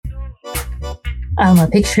Alma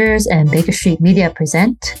Pictures and Baker Street Media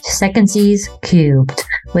present Secondsies Cubed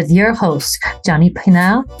with your hosts, Johnny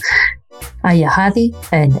Pinal, Aya Hadi,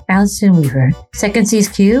 and Allison Weaver.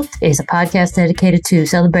 Secondsies Cubed is a podcast dedicated to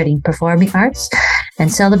celebrating performing arts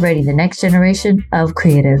and celebrating the next generation of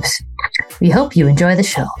creatives. We hope you enjoy the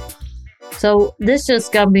show. So this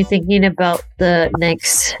just got me thinking about the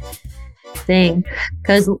next thing,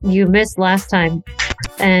 because you missed last time.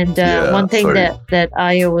 And one thing that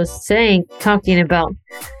Aya was talking about,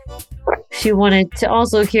 she wanted to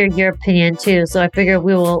also hear your opinion too. So I figured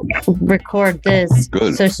we will record this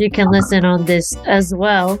so she can listen on this as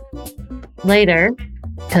well later,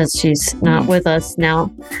 because she's not with us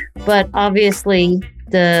now. But obviously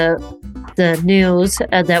the news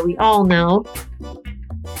that we all know,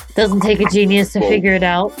 doesn't take a genius to figure it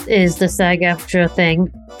out, is the SAG-AFTRA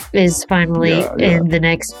thing is finally in the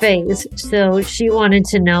next phase. So she wanted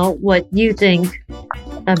to know what you think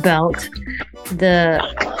about the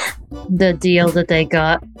deal that they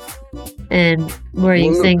got and where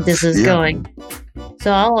you think this is going.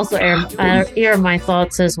 So I'll also air my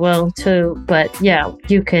thoughts as well too. But yeah,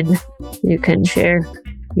 you can share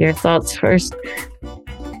your thoughts first.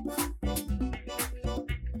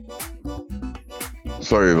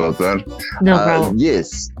 Sorry about that. No problem.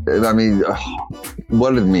 Yes, I mean,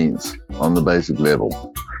 what it means on the basic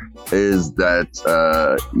level is that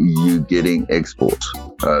you're getting export.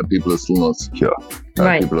 People are still not secure.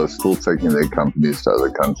 Right. People are still taking their companies to other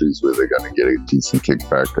countries where they're going to get a decent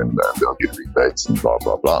kickback and they'll get rebates and blah,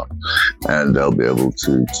 blah, blah. And they'll be able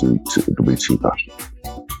to it'll be cheaper.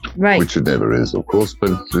 Right. Which it never is, of course,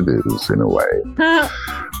 but it is in a way.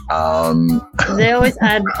 They always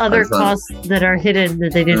add other costs that are hidden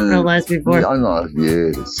that they didn't realize before. I know,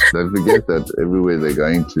 yes. They forget that everywhere they're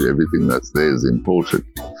going to, everything that's there is imported.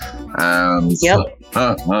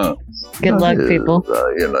 Good luck, people.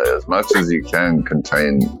 As much as you can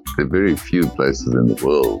contain the very few places in the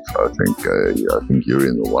world, I think you're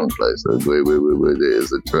in the one place where there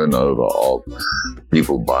is a turnover of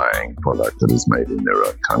people buying product that is made in their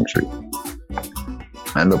own country,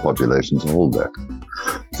 and the population to hold that.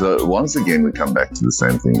 So once again, we come back to the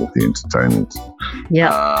same thing with the entertainment.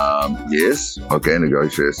 Yeah. Yes. Okay.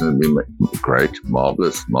 Negotiations have been great,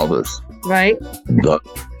 marvelous. Right. The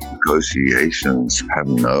negotiations have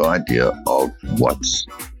no idea of what's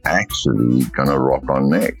actually going to rock on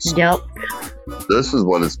next. Yep. This is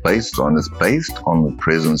what it's based on. It's based on the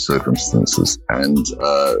present circumstances. And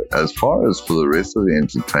as far as for the rest of the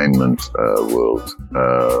entertainment world,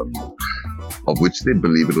 of which they,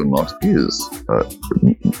 believe it or not, is,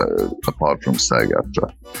 apart from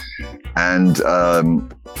SAG-AFTRA.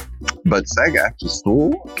 But SAG-AFTRA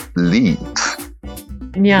still leads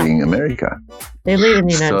being America. They lead in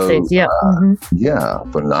the United States, yeah. Yeah,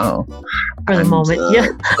 for now. For the moment,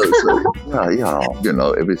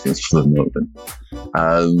 everything's for the moment.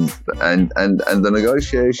 And the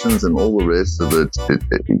negotiations and all the rest of it,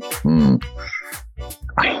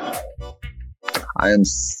 I am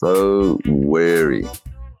so wary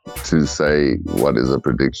to say what is a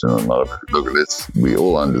prediction or not. Look, we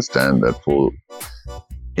all understand that for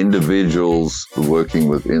individuals working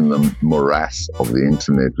within the morass of the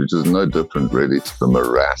internet, which is no different really to the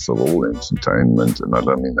morass of all entertainment, and I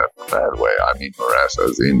don't mean that in a bad way, I mean morass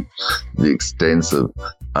as in the extensive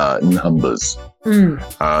numbers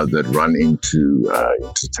that run into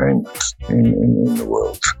entertainment in the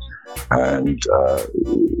world. And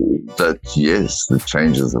that, yes, the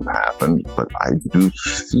changes have happened, but I do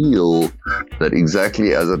feel that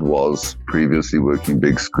exactly as it was previously working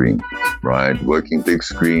big screen, right? Working big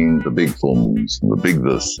screen, the big films, and the big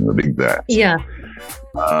this and the big that. Yeah.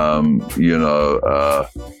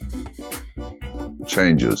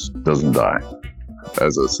 Changes, doesn't die.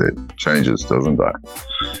 As I said, changes, doesn't die.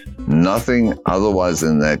 Nothing otherwise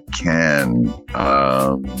than that can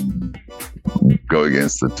go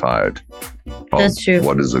against the tide of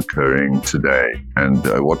what is occurring today, and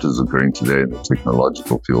what is occurring today in the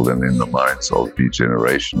technological field and in the minds of the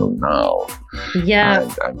generation of now,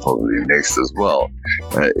 and probably next as well.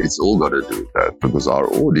 It's all got to do with that, because our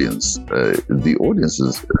audience, the audience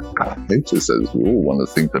is, I hate to say this, we all want to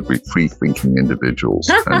think that we're free-thinking individuals,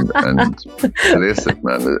 and bless it,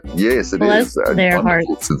 man. Yes, it is their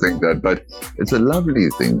hearts to think that, but it's a lovely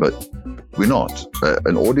thing, but we're not.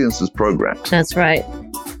 An audience is programmed. That's right.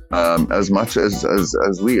 As much as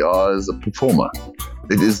we are as a performer.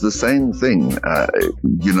 It is the same thing.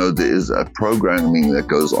 There is a programming that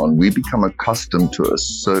goes on. We become accustomed to a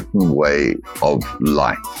certain way of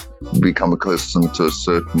life. We become accustomed to a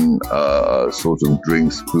certain sort of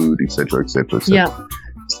drinks, food, etc., etc. Yeah.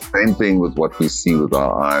 Same thing with what we see with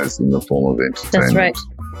our eyes in the form of entertainment. That's right.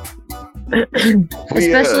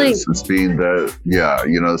 Especially, years, it's been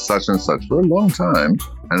such and such for a long time,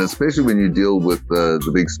 and especially when you deal with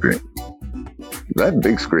the big screen. That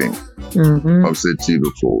big screen, I've said to you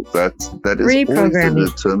before, that is always a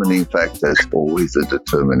determining factor. It's always a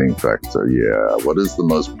determining factor. Yeah, what is the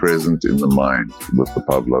most present in the mind with the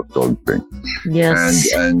Pavlov dog thing?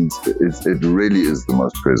 Yes, and it really is the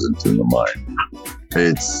most present in the mind.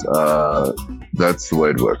 It's that's the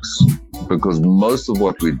way it works. Because most of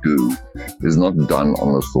what we do is not done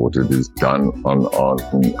on a thought; it is done on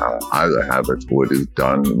either habit, or it is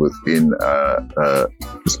done within a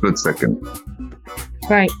split second.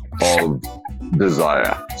 Right. Of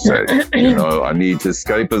desire, say, I need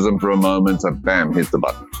escapism for a moment, so bam, hit the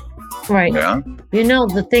button. Right. Yeah.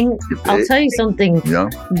 The thing, I'll tell you something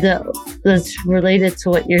that's related to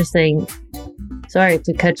what you're saying. Sorry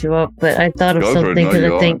to cut you off, but I thought of something because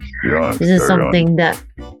I think this is something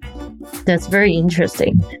that's very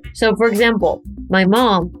interesting. So, for example, my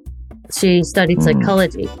mom, she studied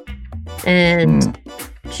psychology, and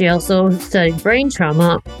she also studied brain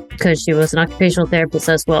trauma because she was an occupational therapist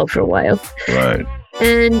as well for a while. Right.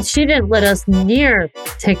 And she didn't let us near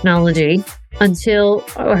technology until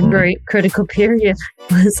our very critical period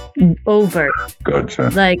was over. Gotcha.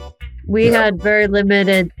 Like, we had very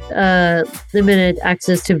limited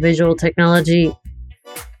access to visual technology.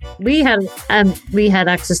 We had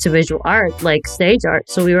access to visual art, like stage art,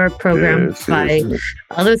 so we were programmed by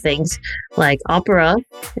other things like opera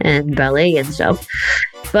and ballet and stuff.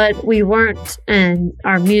 But we weren't, and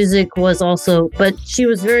our music was also. But she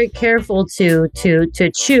was very careful to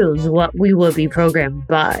choose what we would be programmed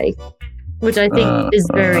by, which I think is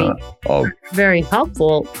very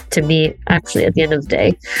helpful to me, actually, at the end of the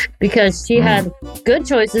day, because she had good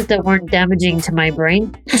choices that weren't damaging to my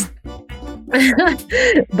brain.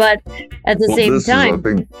 But at the same time,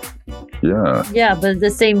 but at the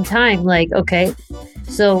same time, like, okay,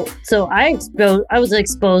 so I was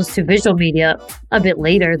exposed to visual media a bit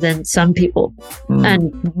later than some people,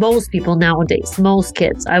 and most people nowadays, most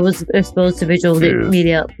kids. I was exposed to visual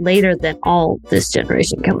media later than all this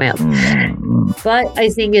generation coming up. But I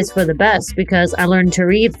think it's for the best because I learned to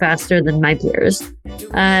read faster than my peers.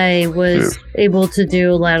 I was able to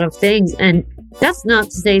do a lot of things, and that's not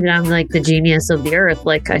to say that I'm like the genius of the earth.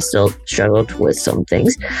 Like, I still struggled with some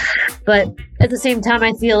things. But at the same time,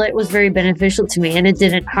 I feel it was very beneficial to me and it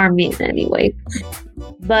didn't harm me in any way.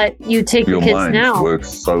 But you take the kids now. Your mind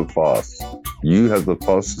works so fast. You have the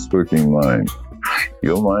fastest working mind.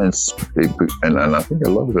 Your mind's big, and I think a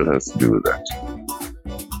lot of it has to do with that.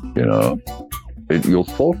 Your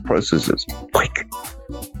thought process is quick.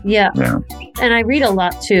 Yeah. And I read a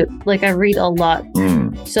lot too. Like, I read a lot.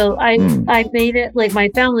 So I made it, like, my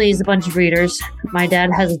family is a bunch of readers. My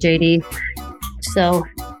dad has a JD. So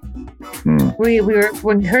we were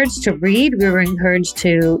encouraged to read. We were encouraged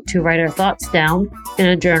to write our thoughts down in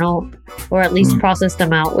a journal, or at least process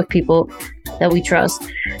them out with people that we trust.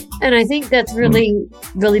 And I think that's really,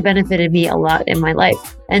 really benefited me a lot in my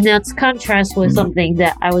life. And that's contrast with something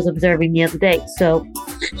that I was observing the other day. So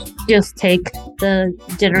just take the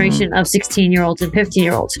generation of 16-year-olds and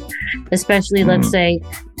 15-year-olds, especially, let's say,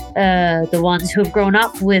 the ones who've grown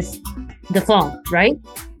up with the phone, right?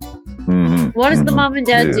 What does the mom and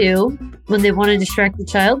dad do when they want to distract the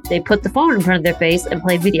child? They put the phone in front of their face and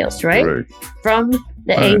play videos, right? From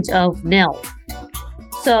the age of 0.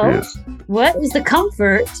 So what is the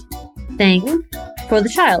comfort thing for the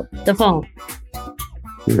child? The phone.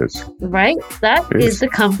 Right? That is the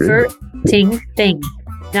comforting thing.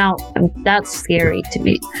 Now, that's scary to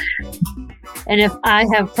me. And if I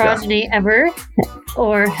have progeny ever,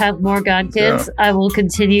 or have more godkids, I will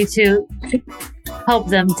continue to help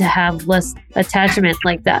them to have less attachment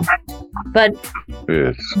like that. But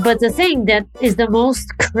the thing that is the most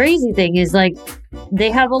crazy thing is, like, they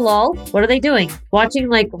have a lull. What are they doing? Watching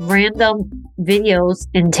like random videos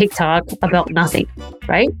in TikTok about nothing,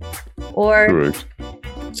 right? Or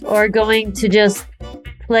going to just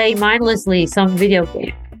play mindlessly some video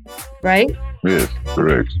game, right? Yes,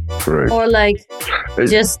 correct. Or like,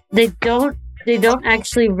 just they don't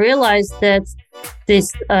actually realize that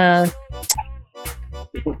this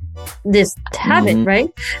habit, right?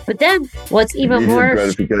 But then what's even more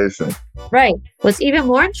gratification, right? What's even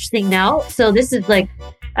more interesting now? So this is like,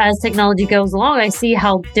 as technology goes along, I see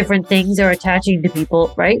how different things are attaching to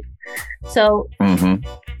people, right? So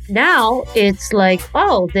now it's like,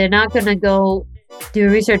 oh, they're not going to go do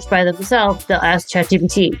research by themselves. They'll ask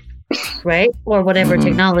ChatGPT, right? Or whatever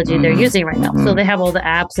technology they're using right now. So they have all the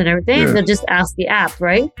apps and everything. They'll just ask the app,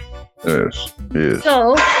 right? Yes.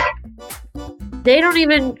 So they don't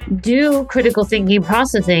even do critical thinking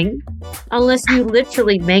processing unless you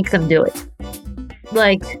literally make them do it.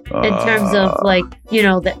 Like in terms of like, you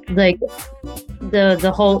know, that like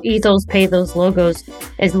the whole ethos, pathos, logos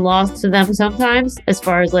is lost to them sometimes as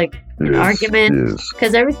far as like an argument,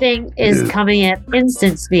 because everything is coming at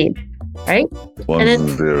instant speed, right? Ones and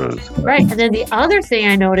zeros. Right. And then the other thing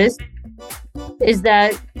I noticed is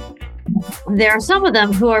that there are some of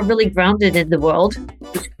them who are really grounded in the world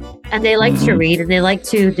and they like to read and they like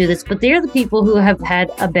to do this, but they're the people who have had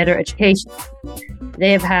a better education.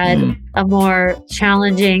 They have had a more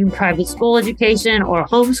challenging private school education or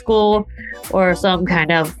homeschool or some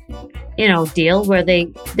kind of, you know, deal where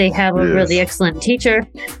they have a really excellent teacher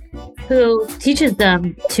who teaches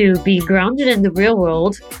them to be grounded in the real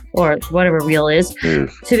world, or whatever real is, to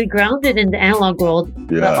be grounded in the analog world,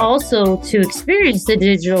 but also to experience the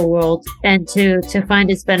digital world and to find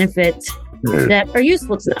its benefits that are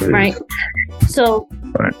useful to them, right? So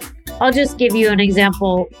I'll just give you an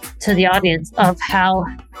example to the audience of how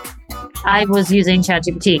I was using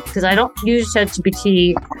ChatGPT, because I don't use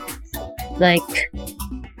ChatGPT like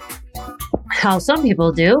how some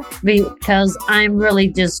people do, because I'm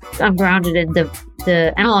really I'm grounded in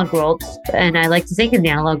the analog world, and I like to think in the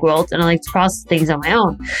analog world, and I like to process things on my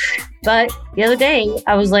own. But the other day,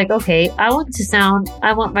 I was like, okay, I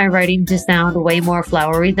want my writing to sound way more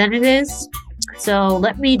flowery than it is. So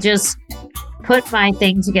let me just put my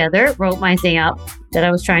thing together, wrote my thing up that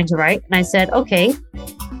I was trying to write, and I said, okay,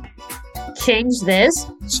 change this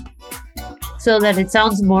so that it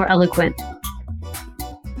sounds more eloquent.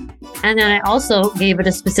 And then I also gave it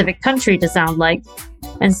a specific country to sound like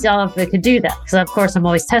and saw if it could do that. Because, of course, I'm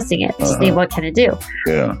always testing it to see what can it do.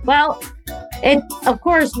 Yeah. Well, it, of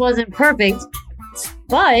course, wasn't perfect,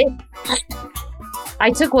 but I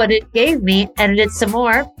took what it gave me, edited some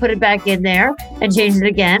more, put it back in there, and changed it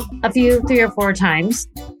again 3 or 4 times,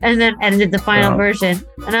 and then edited the final version.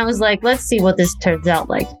 And I was like, let's see what this turns out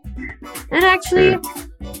like. And actually,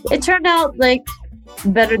 it turned out like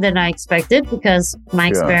better than I expected because my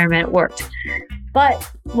experiment worked. But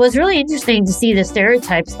it was really interesting to see the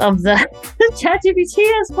stereotypes of the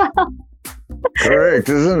ChatGPT as well. Correct,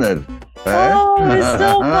 isn't it? Oh, it's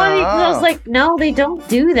so funny because I was like, no, they don't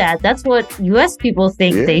do that. That's what US people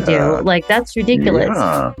think they do. Like, that's ridiculous.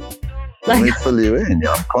 Yeah. Let me fill you in.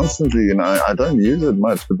 I'm constantly, I don't use it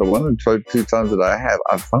much, but the 1 or 2 times that I have,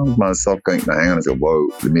 I found myself going, no, hang on, I go, whoa,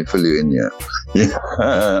 let me fill you in here. Yeah.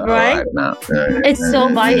 Right? Now. It's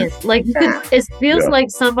so biased. Like, it feels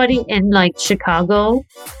like somebody in, like, Chicago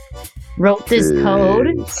wrote this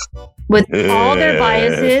code with all their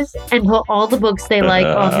biases and put all the books they like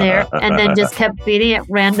on there and then just kept feeding it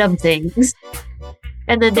random things.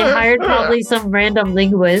 And then they hired probably some random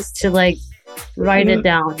linguist to, like, write it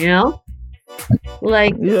down, you know?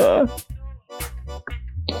 Like,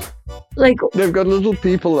 like they've got little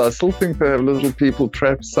people. I still think they have little people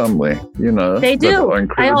trapped somewhere. You know, they do.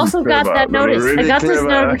 I also got that notice. I got this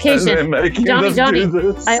notification, Johnny.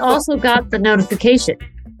 I also got the notification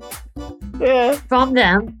from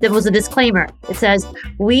them. There was a disclaimer. It says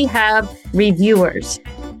we have reviewers.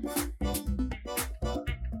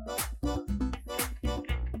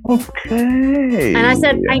 Okay. And I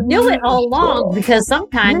said, I knew it all along because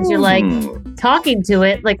sometimes you're like talking to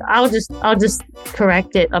it, like I'll just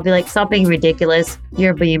correct it. I'll be like, stop being ridiculous.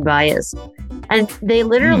 You're being biased. And they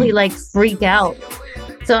literally like freak out.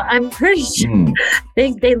 So I'm pretty sure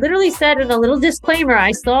they literally said in a little disclaimer,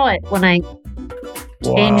 I saw it when I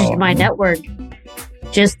changed my network.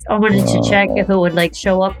 Just I wanted to check if it would like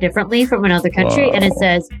show up differently from another country. And it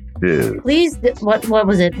says, please, what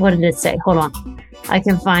was it? What did it say? Hold on. I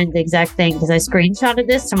can find the exact thing because I screenshotted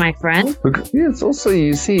this to my friend. Yes, also,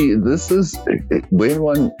 you see, this is when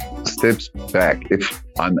one steps back, if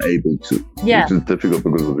I'm able to, which is difficult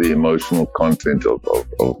because of the emotional content of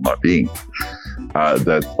my being.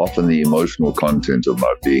 That often the emotional content of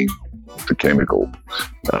my being, the chemical,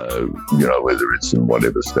 whether it's in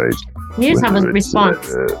whatever stage. You just have a response.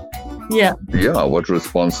 What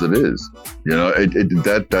response it is. You know,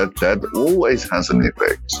 that always has an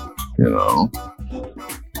effect, you know.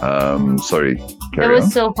 Sorry. It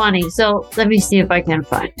was so funny. So let me see if I can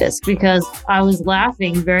find this because I was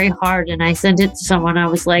laughing very hard and I sent it to someone. I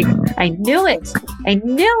was like, I knew it.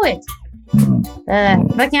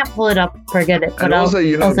 If I can't pull it up, forget it. But I'll send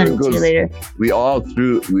it to you later. We are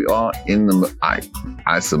in the.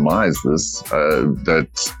 I surmise this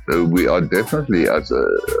that we are definitely at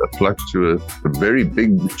a very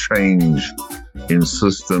big change in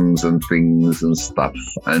systems and things and stuff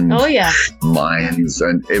and minds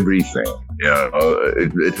and everything.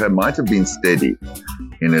 It might have been steady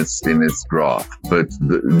in its graph, but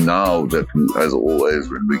now that, as always,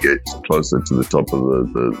 when we get closer to the top of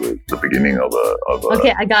the beginning of a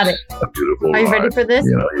okay, I got it. A beautiful Are you ride, ready for this?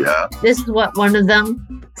 Yeah. This is what one of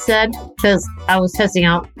them said, because I was testing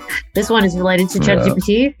out. This one is related to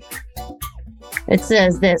ChatGPT. It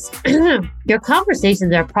says this: your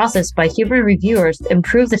conversations are processed by human reviewers to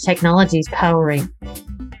improve the technologies powering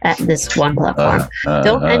at this one platform.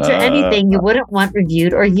 Don't enter anything you wouldn't want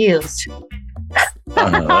reviewed or used.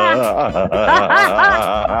 What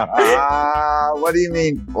do you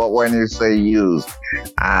mean? Well, when you say used?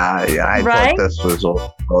 I Right? thought this was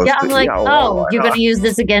all. Yeah, I'm like, you're going to use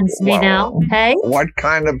this against me now? Hey? What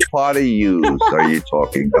kind of party use are you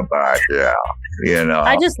talking about? Yeah,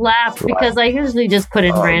 I just laughed because I usually just put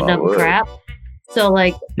in random crap. So,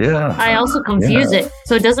 I also confuse it.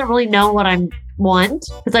 So it doesn't really know what I want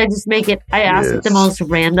because I just make it, I ask it the most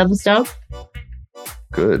random stuff.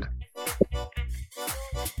 Good.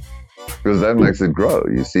 Because that makes it grow.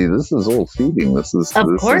 You see, this is all feeding. This is part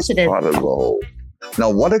of the whole.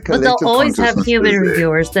 Now, what a collective But they'll always have human is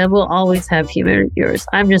reviewers. They will always have human reviewers.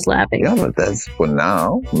 I'm just laughing. Yeah, but that's for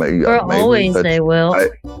now. Maybe they will.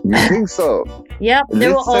 You think so? Yep,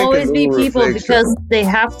 there will always be people because they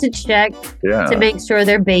have to check to make sure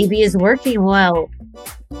their baby is working well.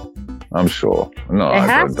 I'm sure. No, I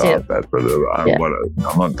don't doubt that, but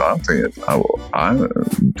I'm not doubting it. I'm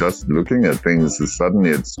just looking at things. Suddenly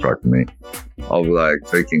it struck me of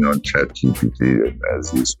taking on ChatGPT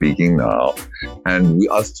as you're speaking now, and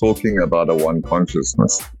us talking about a one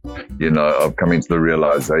consciousness, of coming to the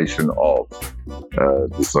realization of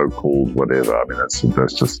the so-called whatever. I mean,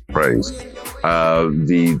 that's just phrase.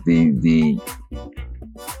 The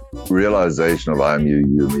realization of I am you,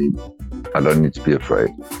 you me. I don't need to be afraid.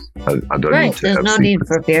 I don't need to there's have no secrets. need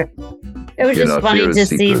for fear. It was just funny to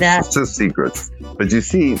see that. It's just secrets. But you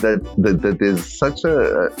see that there's such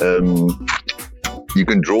a you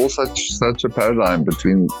can draw such a paradigm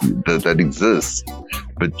between that exists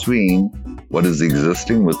between what is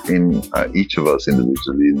existing within each of us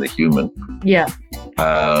individually in the human,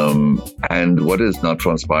 and what is now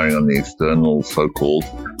transpiring on the external, so-called,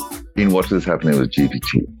 in what is happening with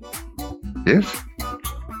GPT. Yes.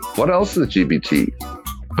 What else is GPT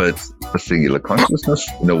but a singular consciousness?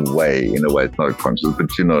 In a way, it's not a consciousness, but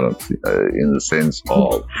in the sense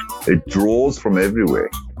of it draws from everywhere.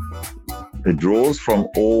 It draws from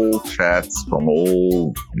all chats, from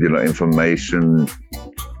all, information,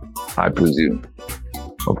 I presume,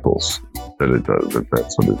 of course,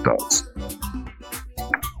 that's what it does.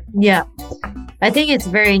 Yeah. I think it's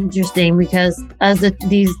very interesting because as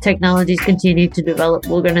these technologies continue to develop,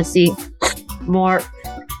 we're going to see more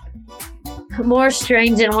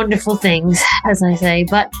strange and wonderful things, as I say.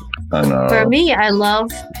 But for me, I love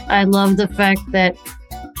the fact that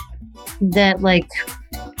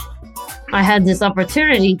I had this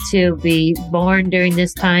opportunity to be born during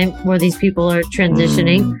this time where these people are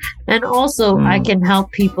transitioning, and also I can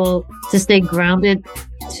help people to stay grounded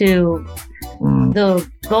to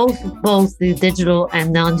both the digital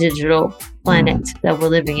and non-digital planet that we're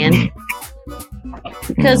living in.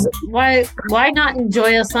 Because why not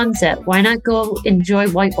enjoy a sunset? Why not go enjoy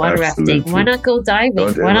whitewater rafting? Why not go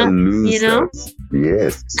diving? Why not lose that.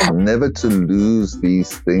 Yes, never to lose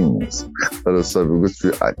these things that are so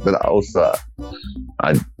good. But also,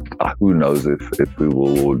 who knows if we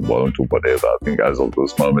will or won't or whatever. I think as of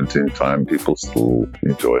this moment in time, people still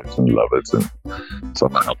enjoy it and love it, and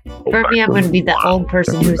somehow. For me, I'm going to be that old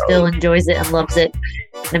person who still enjoys it and loves it,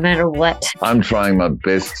 no matter what. I'm trying my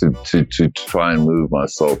best to try and move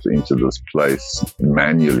myself into this place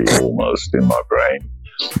manually, almost in my brain.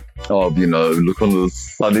 Of look on the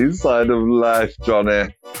sunny side of life,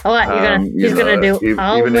 Johnny. Oh, what you're gonna do?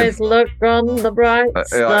 Always look on the bright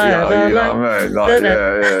side.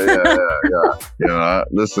 Yeah.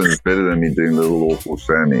 Listen, it's better than me doing Little Awful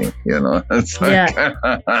Shammy. It's like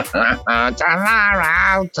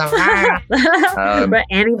tomorrow. But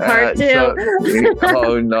Annie Part 2.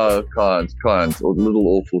 Oh no, can't. Or Little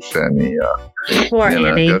Awful Shammy. Poor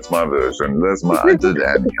Annie. That's my version. I did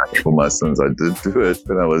Annie for my sons. I did do it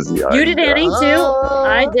when I was young. You did Annie too?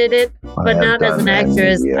 I did it, but not as an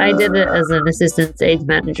actress. Annie, I did it as an assistant stage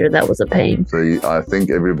manager. That was a pain. So I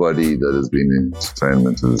think everybody that has been in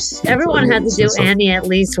entertainment is... Everyone had to do Annie at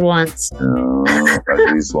least once.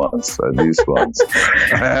 At least once.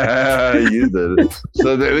 You did it.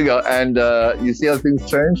 So there we go. And you see how things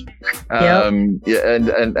change? Yep.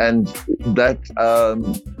 And that...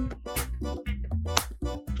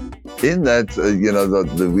 in that,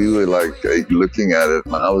 we were like looking at it,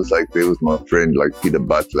 and I was like, there was my friend, like Peter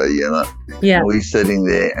Butler, Yeah. And we're sitting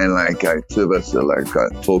there, and like two of us are like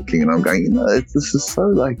talking, and I'm going, this is so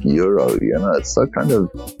like Euro, it's so kind of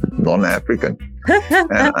non-African.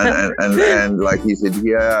 and like he said,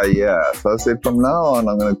 yeah. So I said, from now on,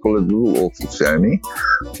 I'm going to call it Little Awful Shani.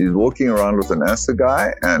 She's walking around with an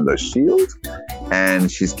assegai and a shield,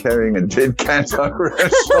 and she's carrying a dead cat over her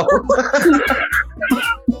shoulder.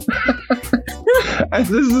 And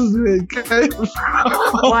this is where it came from.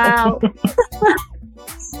 Wow.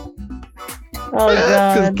 Oh,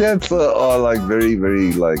 God. Because cats are like very,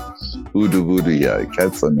 very like voodoo. Yeah,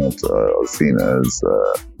 cats are not seen as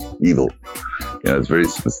evil. It's very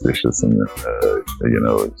superstitious, and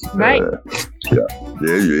it's, right. Yeah,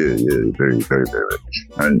 very, very, very,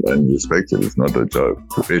 and respect it. It's not a joke.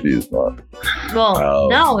 It really is not. Well,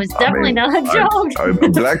 no, it's definitely not a joke.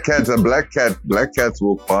 Black cats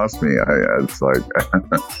walk past me. It's like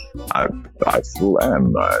I still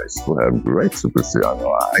am. I still have great superstition.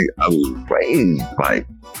 I was raised by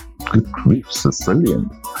good grief, Sicilian,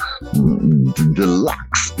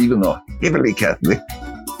 deluxe, even though heavily Catholic.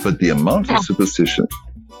 But the amount of superstition,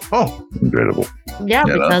 incredible. Yeah,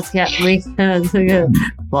 because Catholics, well,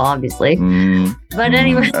 obviously. But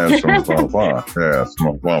anyway. That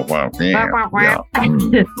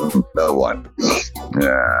one.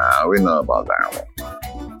 Yeah, we know about that one.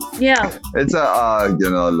 Yeah. It's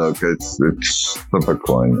look, it's flip a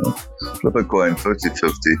coin. Flip a coin,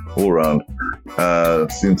 50-50, all round.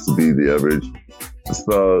 Seems to be the average.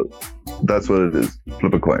 So that's what it is.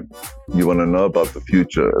 Flip a coin. You want to know about the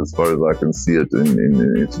future, as far as I can see it in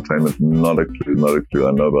entertainment, not a clue.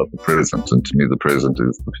 I know about the present, and to me the present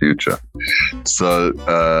is the future. So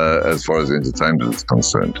as far as entertainment is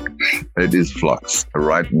concerned, it is flux.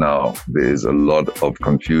 Right now there is a lot of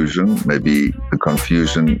confusion. Maybe the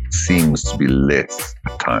confusion seems to be less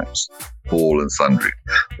at times, all and sundry.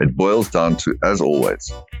 It boils down to, as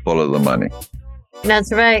always, follow the money.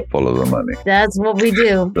 That's right. Follow the money. That's what we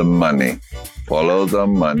do. The money. Follow the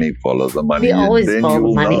money. Follow the money. We always then follow you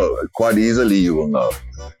will the money. know. Quite easily you will know.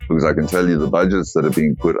 Because I can tell you the budgets that are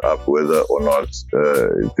being put up, whether or not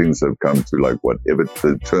things have come to like whatever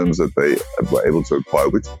the terms that they were able to acquire,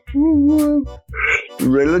 which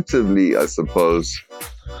relatively, I suppose,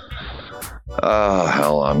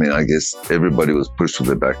 I guess everybody was pushed with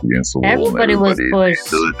their back against the wall. Everybody was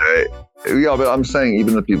pushed. Yeah, but I'm saying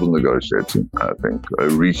even the people negotiating, I think,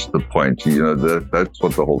 reached the point, that's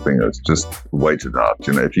what the whole thing is. Just wait it out.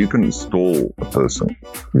 If you can stall a person,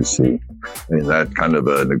 you see, in that kind of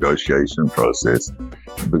a negotiation process,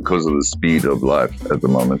 because of the speed of life at the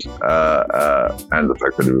moment, and the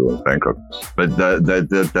fact that everyone's bankrupt, but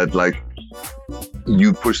that like,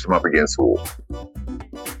 you push them up against the wall.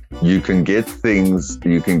 You can get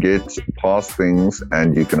past things,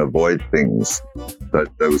 and you can avoid things that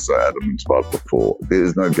they were so adamant about before. There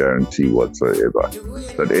is no guarantee whatsoever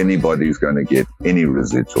that anybody's going to get any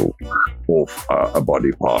residual of a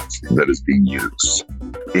body part that is being used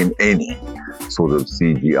in any sort of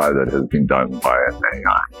CGI that has been done by an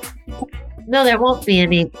AI. No, there won't be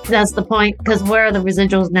any. That's the point, because where are the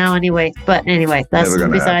residuals now anyway? But anyway, that's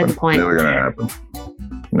beside the point. Never going to happen.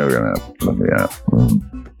 Yeah.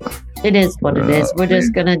 It is what it is. We're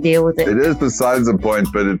just going to deal with it. It is besides the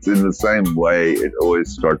point, but it's in the same way. It always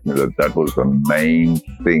struck me that was the main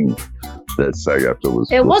thing that SAG-AFTRA was.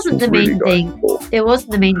 It wasn't the main thing. It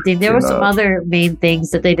wasn't the main thing. There were some other main things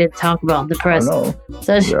that they didn't talk about in the press. I know.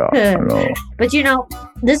 I know. But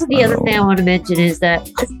this is the other thing I want to mention is that,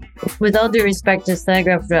 with all due respect to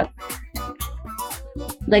SAG-AFTRA,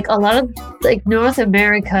 like a lot of North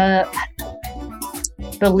America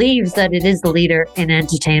believes that it is the leader in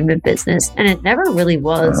entertainment business, and it never really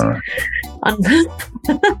was.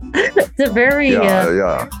 It's a very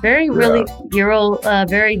really Euro,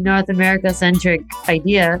 very North America centric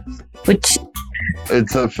idea, which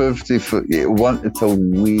it's a 50-foot. It's a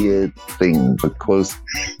weird thing because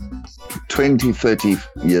 20-30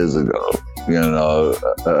 years ago,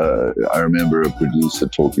 I remember a producer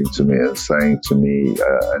talking to me and saying to me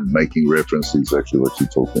and making reference to exactly what you're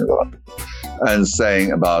talking about. And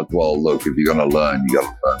saying about, well, look, if you're going to learn, you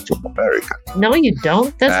got to learn from America. No, you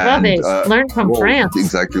don't. That's rubbish. Learn from France.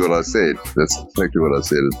 Exactly what I said. That's exactly what I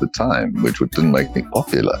said at the time, which didn't make me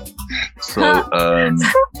popular. So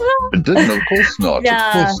it didn't. Of course not. Yeah.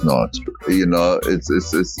 Of course not.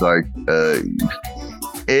 It's like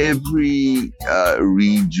every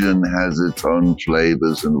region has its own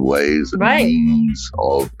flavors and ways and means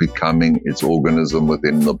of becoming its organism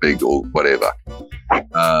within the big or whatever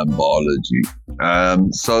biology.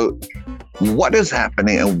 So what is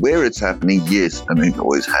happening and where it's happening, yes, America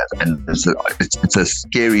always has. And it's a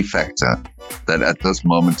scary factor that at this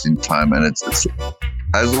moment in time, and it's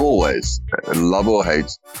as always, love or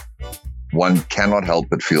hate, one cannot help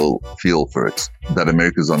but feel for it, that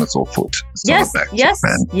America's on its off foot. It's yes, not a back yes,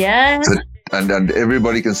 man. yes. And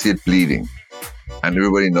everybody can see it bleeding. And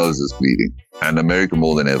everybody knows it's bleeding. And America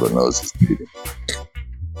more than ever knows it's bleeding.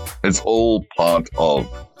 It's all part of...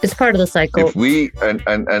 It's part of the cycle. If we... And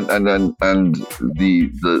the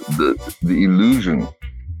illusion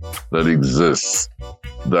that exists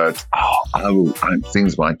that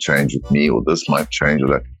things might change with me, or this might change, or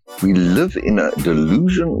that. We live in a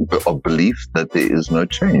delusion of belief that there is no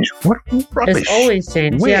change. What rubbish. There's always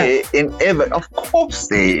change, Of course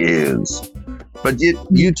there is. But yet,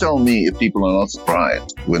 you tell me if people are not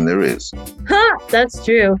surprised when there is. Huh, that's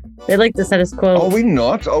true. They like the status quo. Are we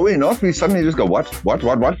not? We suddenly just go, what? What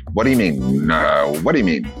do you mean? No, what do you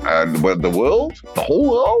mean? The world? The whole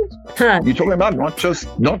world? Huh. You're talking about not just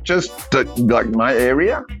like my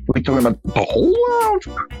area? We're talking about the whole world?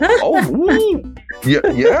 Yeah,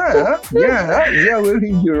 well,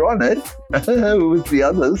 you're on it. With the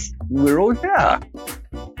others, we're all here.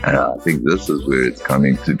 And I think this is where it's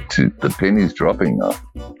coming to the penny's dropping now.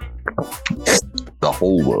 The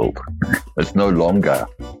whole world. It's no longer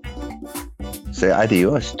say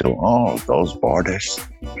adios to all those borders.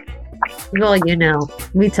 Well,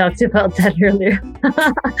 we talked about that earlier.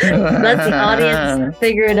 Let the audience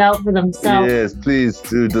figure it out for themselves. Yes, please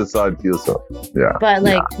do decide for yourself. Yeah. But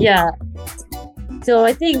So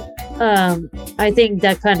I think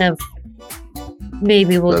that kind of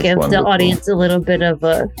maybe will give the audience a little bit of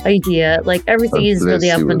a idea. Like everything is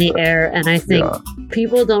really up in the air, and I think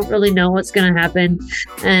people don't really know what's going to happen.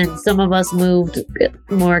 And some of us moved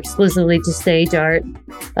more exclusively to stage art.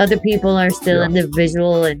 Other people are still in the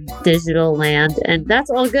visual and digital land, and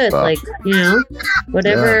that's all good.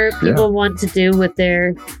 Whatever people want to do with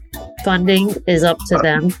their funding is up to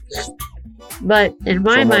them. But in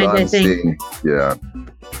my mind, I think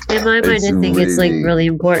it's like really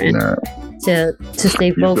important to stay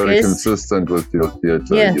focused. You've got to be consistent with your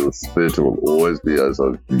theatre. Yeah. Your theatre will always be as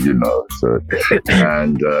so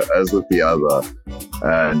and as with the other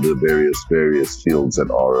and the various fields that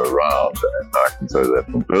are around, and I can say that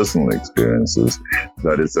from personal experiences,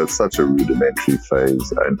 that it's at such a rudimentary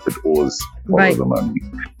phase, and it always follow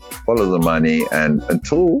the money, and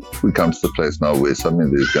until we come to the place now where suddenly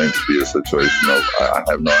there's going to be a situation of I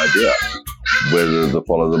have no idea whether the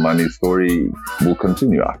follow the money story will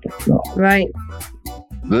continue. I don't know. Right.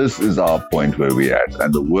 This is our point where we're at,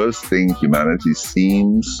 and the worst thing humanity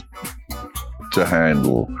seems to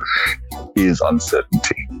handle is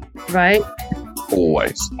uncertainty. Right.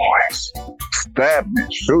 Always. Stab me,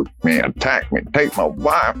 shoot me, attack me, take my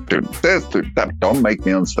wife, do this, do that. Don't make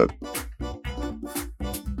me uncertain.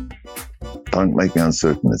 Don't make me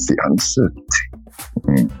uncertain. It's the uncertainty.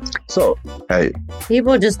 So, hey.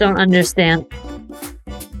 People just don't understand.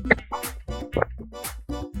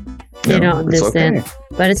 They don't understand. Okay.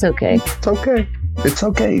 But it's okay. It's okay. It's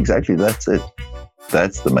okay. Exactly. That's it.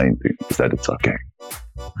 That's the main thing, is that it's okay.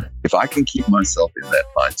 If I can keep myself in that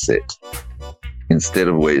mindset, instead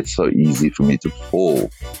of where it's so easy for me to fall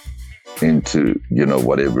into,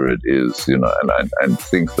 whatever it is, and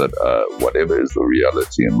think that whatever is the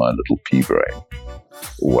reality in my little pea brain,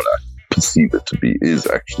 what I perceive it to be, is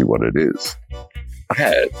actually what it is. I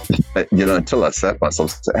had, until I sat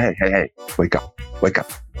myself and said, hey, wake up.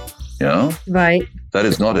 Right. That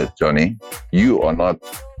is not it, Johnny. You are not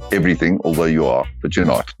everything, although you are, but you're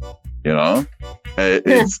not.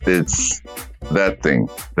 It's that thing.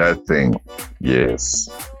 Yes,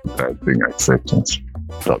 that thing, acceptance.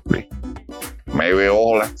 Lovely. May we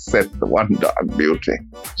all accept the wonder and beauty.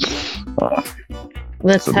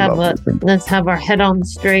 Let's have our head on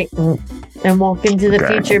straight and walk into the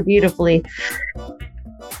future beautifully.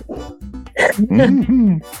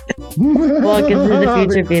 Walk into the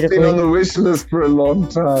future beautifully. Been on the wish list for a long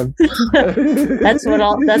time. That's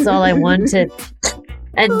all I wanted.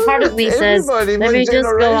 And part of me says, let me just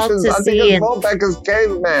go out to sea. And back as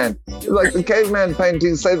caveman. Like the caveman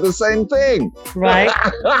paintings say the same thing. Right?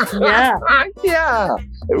 Yeah. Yeah.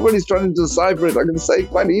 Everybody's trying to decipher it. I can say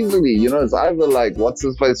quite easily. It's either like, what's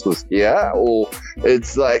his face was here, or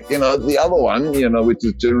it's like, the other one, which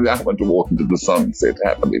is generally, I want to walk into the sunset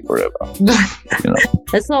happily forever.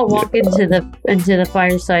 Let's all walk into the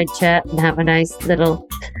fireside chat and have a nice little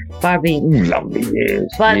Barbie. Lovely,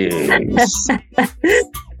 yes.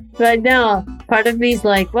 But no, part of me is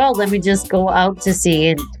like, well, let me just go out to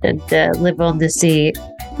sea and live on the sea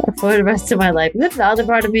for the rest of my life. And then the other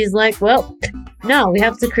part of me is like, well, No, we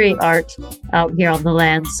have to create art out here on the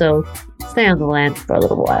land. So stay on the land for a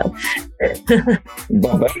little while.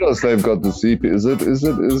 Barbados, they've got the sea. Is it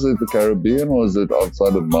the Caribbean, or is it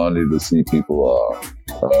outside of Mali? The sea people are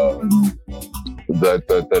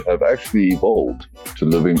that have actually evolved to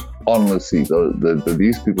living on the sea.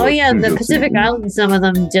 These people. Oh yeah, the Pacific Islands. Some of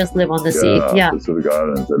them just live on the sea. Yeah, Pacific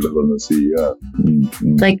Islands. They live on the sea. Yeah.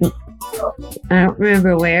 Mm-hmm. Like I don't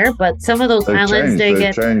remember where, but some of those islands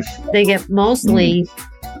they get mostly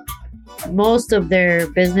most of their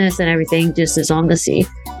business and everything just is on the sea.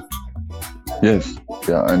 Yes,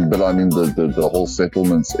 yeah, but I mean the whole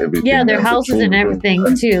settlements, everything. Yeah, their houses and everything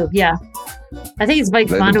too. Yeah, I think it's like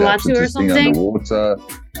Vanuatu or something. Underwater.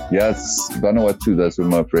 Yes, Vanuatu. That's where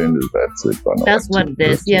my friend is. That's it. Vanuatu. That's what it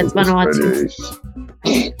is. Yeah, it's Vanuatu.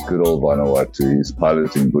 Good old Vanuatu. He's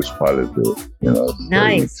piloting bush pilot. Nice.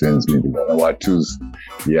 So he sends me to Vanuatu's.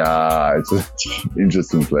 Yeah, it's an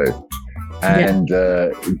interesting place. And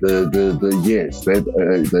they've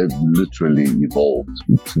literally evolved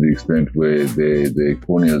to the extent where their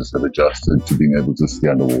corneas have adjusted to being able to stay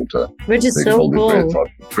underwater. Which is so cool.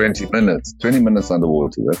 20 minutes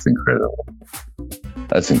underwater. That's incredible.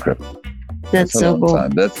 That's so cool. Time.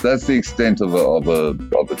 That's the extent of a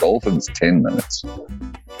dolphin's 10 minutes.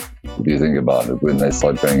 If you think about it, when they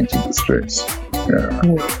start going into distress. Yeah.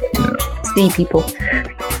 Sea people.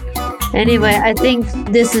 Anyway, I think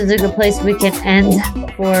this is a good place we can end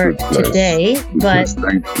for today. But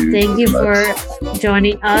thank you for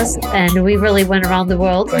joining us. And we really went around the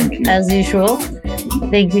world as usual.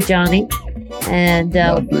 Thank you, Johnny. And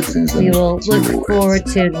we will look forward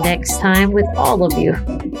to next time with all of you.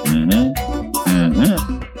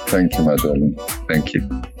 Thank you, my darling. Thank you.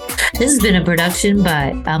 This has been a production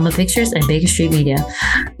by Alma Pictures and Baker Street Media.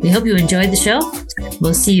 We hope you enjoyed the show.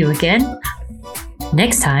 We'll see you again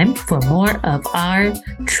next time for more of our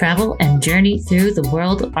travel and journey through the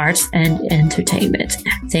world of arts and entertainment.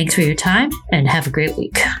 Thanks for your time and have a great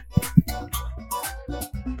week.